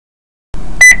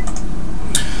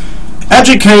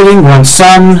educating one's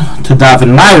son to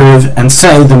Daaven Maariv and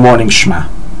say the morning Shema.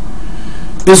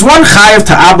 Is one chayav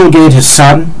to obligate his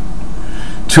son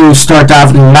to start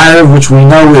davening Maariv, which we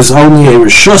know is only a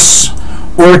reshus,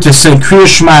 or to say Kriya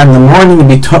Shema in the morning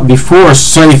before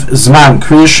Seif Zman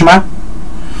Kriya Shema?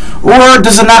 Or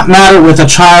does it not matter with a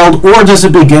child, or does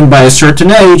it begin by a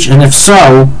certain age? And if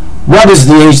so, what is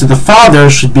the age that the father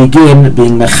should begin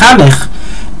being mechanech,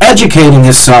 educating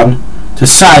his son to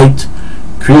cite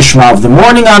Kriya Shema of the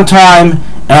morning on time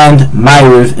and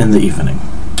Maariv in the evening?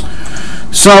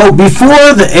 So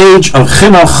before the age of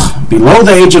chinuch, below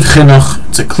the age of chinuch,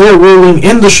 it's a clear ruling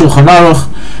in the Shulchanaruch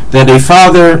that a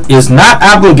father is not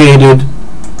obligated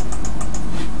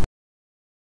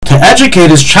to educate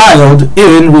his child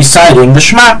in reciting the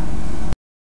Shema,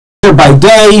 either by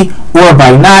day or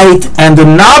by night. And the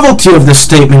novelty of this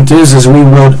statement is, as we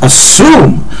would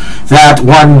assume, that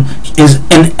one is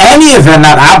in any event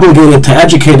not obligated to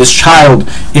educate his child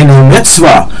in a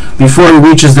mitzvah before he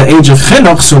reaches the age of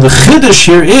chinuch. So the chiddush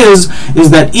here is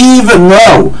that even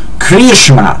though Kriya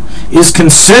Shema is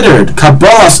considered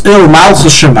Kabbalas Il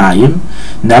Malchus Shemayim,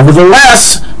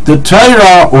 nevertheless the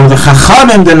Torah or the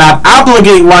Chachamim do not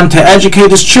obligate one to educate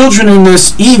his children in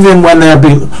this, even when they are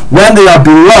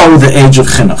below the age of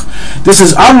chinuch. This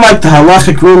is unlike the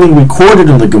halachic ruling recorded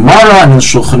in the Gemara and in the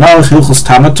Shulchanaruch Hilchos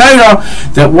Talmud Torah,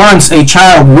 that once a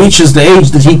child reaches the age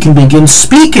that he can begin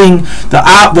speaking,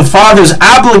 the father is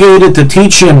obligated to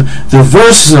teach him the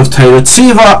verses of Torah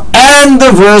Tziva and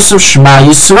the verse of Shema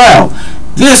Yisrael.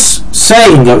 This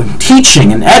saying of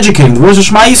teaching and educating the verse of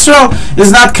Shema Yisrael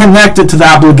is not connected to the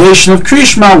obligation of Kriya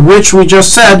Shema, which we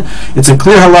just said. It's a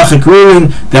clear halachic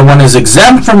ruling that one is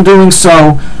exempt from doing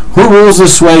so. Who rules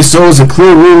this way? So is a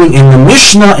clear ruling in the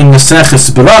Mishnah in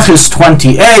Maseches Berachos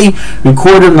 20a,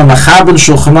 recorded in the Mechaber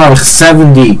Shulchanaruch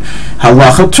 70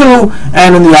 Halacha 2,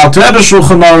 and in the Alter Rebbe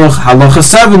Shulchanaruch Halacha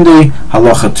 70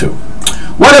 Halacha 2.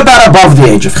 What about above the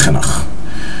age of chinuch?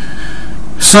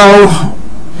 So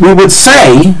we would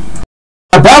say,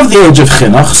 above the age of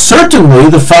chinuch, certainly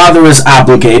the father is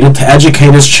obligated to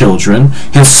educate his children,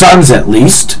 his sons at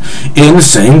least, in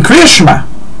saying Kriya Shema,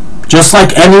 just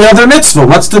like any other mitzvah.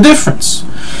 What's the difference?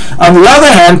 On the other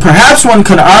hand, perhaps one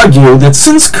can argue that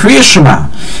since Kriya Shema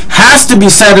has to be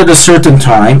said at a certain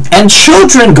time, and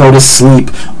children go to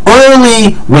sleep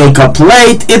early, wake up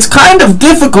late, it's kind of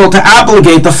difficult to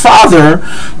obligate the father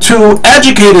to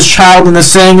educate his child in the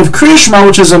saying of Kriya Shema,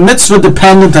 which is a mitzvah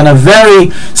dependent on a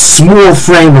very small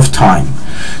frame of time.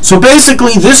 So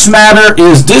basically, this matter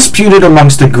is disputed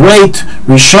amongst the great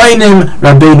Rishonim,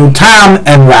 Rabbeinu Tam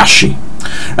and Rashi.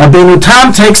 Rabbeinu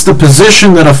Tam takes the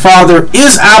position that a father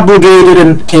is obligated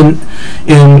in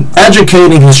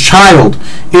educating his child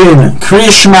in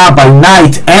Kriya Shema by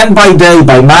night and by day,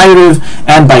 by Maariv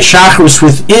and by Shacharis,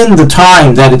 within the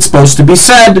time that it's supposed to be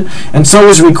said, and so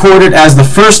is recorded as the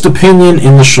first opinion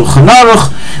in the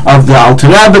Shulchanaruch of the Alter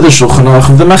Rebbe, the Shulchanaruch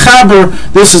of the Mechaber.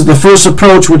 This is the first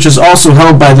approach, which is also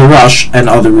held by the Rosh and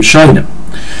other Rishonim.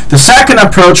 The second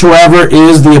approach, however,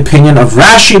 is the opinion of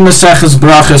Rashi in Maseches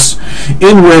Berachos,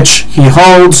 in which he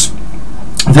holds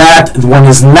that one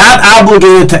is not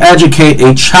obligated to educate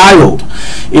a child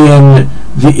in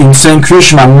saying Kriya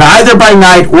Shema neither by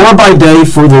night or by day,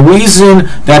 for the reason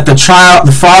that the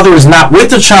father is not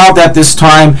with the child at this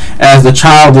time, as the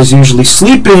child is usually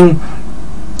sleeping,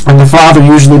 and the father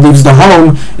usually leaves the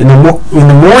home. In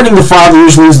the morning, the father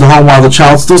usually leaves the home while the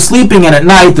child's still sleeping, and at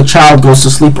night the child goes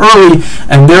to sleep early,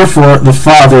 and therefore the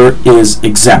father is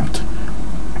exempt.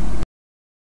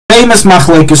 Famous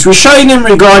machlekes Rishonim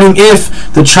regarding if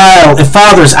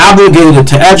father is obligated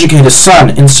to educate his son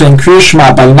in saying Kriya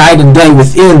Shema by night and day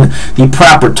within the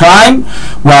proper time.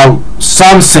 Well,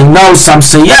 some say no, some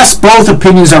say yes. Both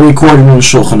opinions are recorded in the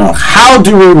Shulchan Aruch. How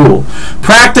do we rule?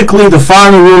 Practically, the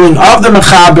final ruling of the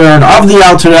Mechaber and of the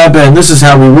Alter Rebbe, and this is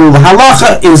how we rule the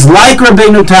halacha, is like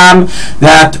Rabbeinu Tam,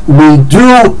 that we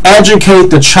do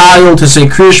educate the child to say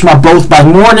Kriya Shema both by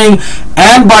morning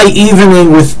and by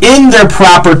evening within their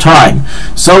proper time.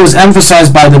 So is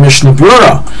emphasized by the Mishnah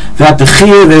Brura that the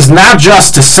chiyuv is not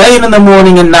just to say it in the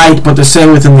morning and night, but to say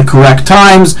it within the correct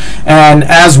times. And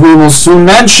as we will soon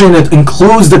mention, it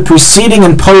includes the preceding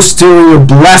and posterior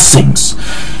blessings.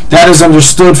 That is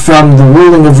understood from the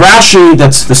ruling of Rashi.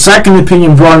 That's the second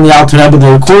opinion brought in the Alter Rebbe,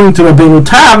 that according to Rabbeinu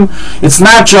Tam, it's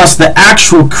not just the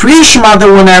actual Kriya Shema that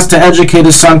one has to educate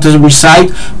his son to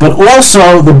recite, but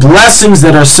also the blessings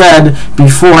that are said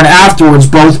before and afterwards,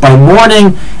 both by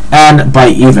morning and by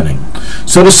evening.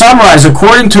 So to summarize,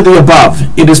 according to the above,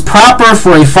 it is proper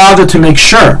for a father to make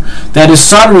sure that his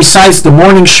son recites the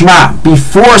morning Shema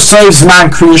before Seif Zman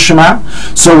Kriya Shema.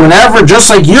 So whenever, just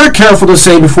like you're careful to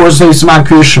say before Seif Zman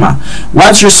Kriya Shema,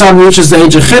 once your son reaches the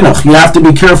age of chinuch, you have to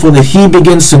be careful that he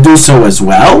begins to do so as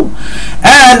well,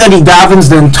 and that he davens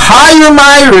the entire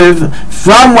Maariv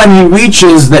from when he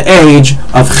reaches the age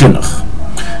of chinuch.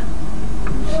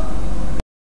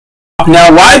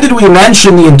 Now, why did we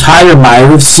mention the entire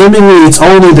Maariv? Seemingly, it's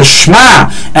only the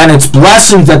Shema and its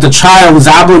blessings that the child is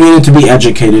obligated to be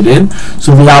educated in.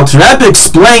 So the Alter Rebbe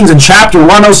explains in chapter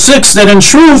 106 that in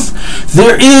truth,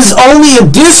 there is only a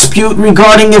dispute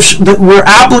regarding if we're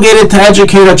obligated to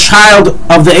educate a child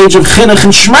of the age of chinuch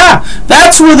and Shema.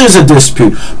 That's where there's a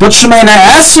dispute. But Shemona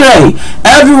Esrei,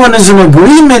 everyone is in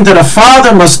agreement that a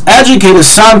father must educate his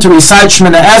son to recite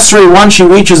Shemona Esrei once he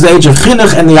reaches the age of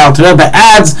chinuch, and the Alter Rebbe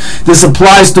adds, this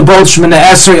applies to both Shemona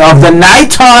Esrei of the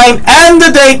nighttime and the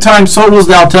daytime. So was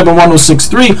the Alter Rebbe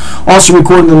 106.3, also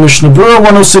recorded in the Mishnah Berurah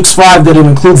 106.5, that it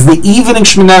includes the evening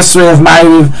Shemona Esrei of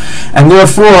Maariv, and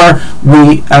therefore,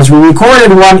 as we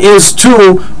recorded, one is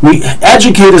to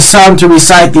educate his son to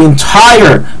recite the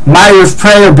entire Maariv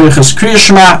prayer, Birchas Kriya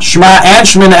Shema, Shema, and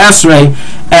Shemona Esrei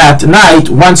at night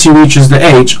once he reaches the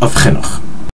age of chinuch.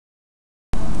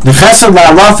 The Chesed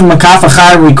La'alaf and Makaf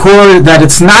Achayim recorded that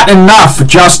it's not enough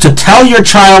just to tell your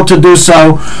child to do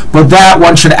so, but that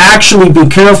one should actually be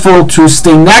careful to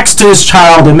stay next to his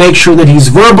child and make sure that he's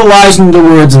verbalizing the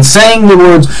words and saying the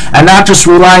words, and not just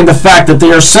relying on the fact that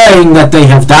they are saying that they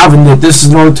have davened it. This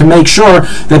is in order to make sure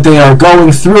that they are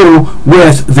going through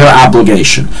with their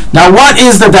obligation. Now, what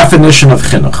is the definition of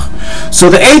chinuch? So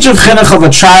the age of chinuch of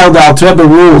a child, the Alter Rebbe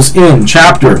rules in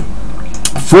chapter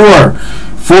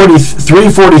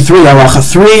 343, halacha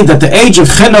 3, that the age of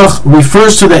chinuch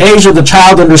refers to the age that the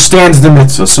child understands the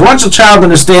mitzvah. So once the child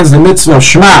understands the mitzvah of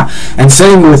Shema and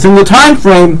saying within the time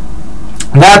frame,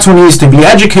 that's when he is to be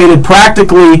educated.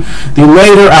 Practically, the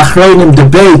later Achreinim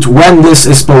debate when this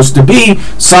is supposed to be.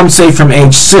 Some say from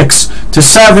age 6 to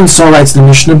 7, so writes the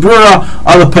Mishnah Berurah.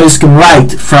 Other poskim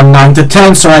write from 9 to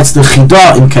 10, so writes the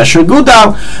Chidah in Kesher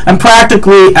Gudal. And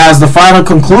practically, as the final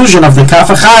conclusion of the Kaf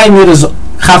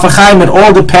HaChaim, it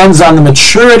all depends on the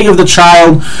maturity of the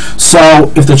child.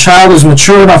 So if the child is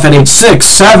mature enough at age 6,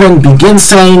 7, begin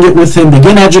saying it with him,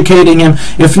 begin educating him.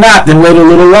 If not, then wait a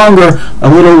little longer,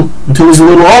 until he's a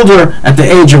little older, at the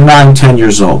age of 9, 10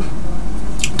 years old.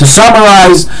 To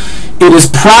summarize, it is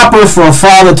proper for a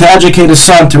father to educate his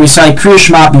son to recite Kriya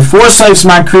Shema before Seif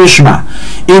Zman Kriya Shema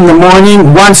in the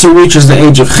morning once he reaches the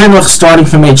age of chinuch, starting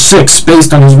from age 6,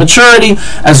 based on his maturity,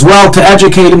 as well to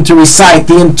educate him to recite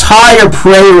the entire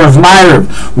prayer of Maariv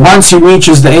once he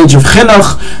reaches the age of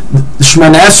chinuch.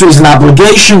 Shemona Esrei is an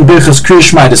obligation. Birchas Kriya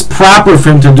Shema, it is proper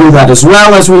for him to do that as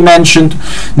well, as we mentioned.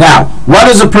 Now, what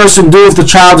does a person do if the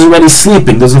child is already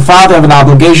sleeping? Does the father have an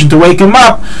obligation to wake him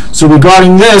up? So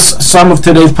regarding this, some of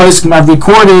today's poskim have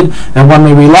recorded that one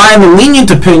may rely on the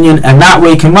lenient opinion and not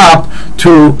wake him up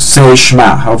to say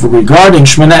Shema. However, regarding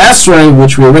Shemona Esrei,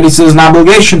 which we already said is an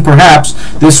obligation, perhaps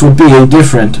this would be a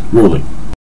different ruling.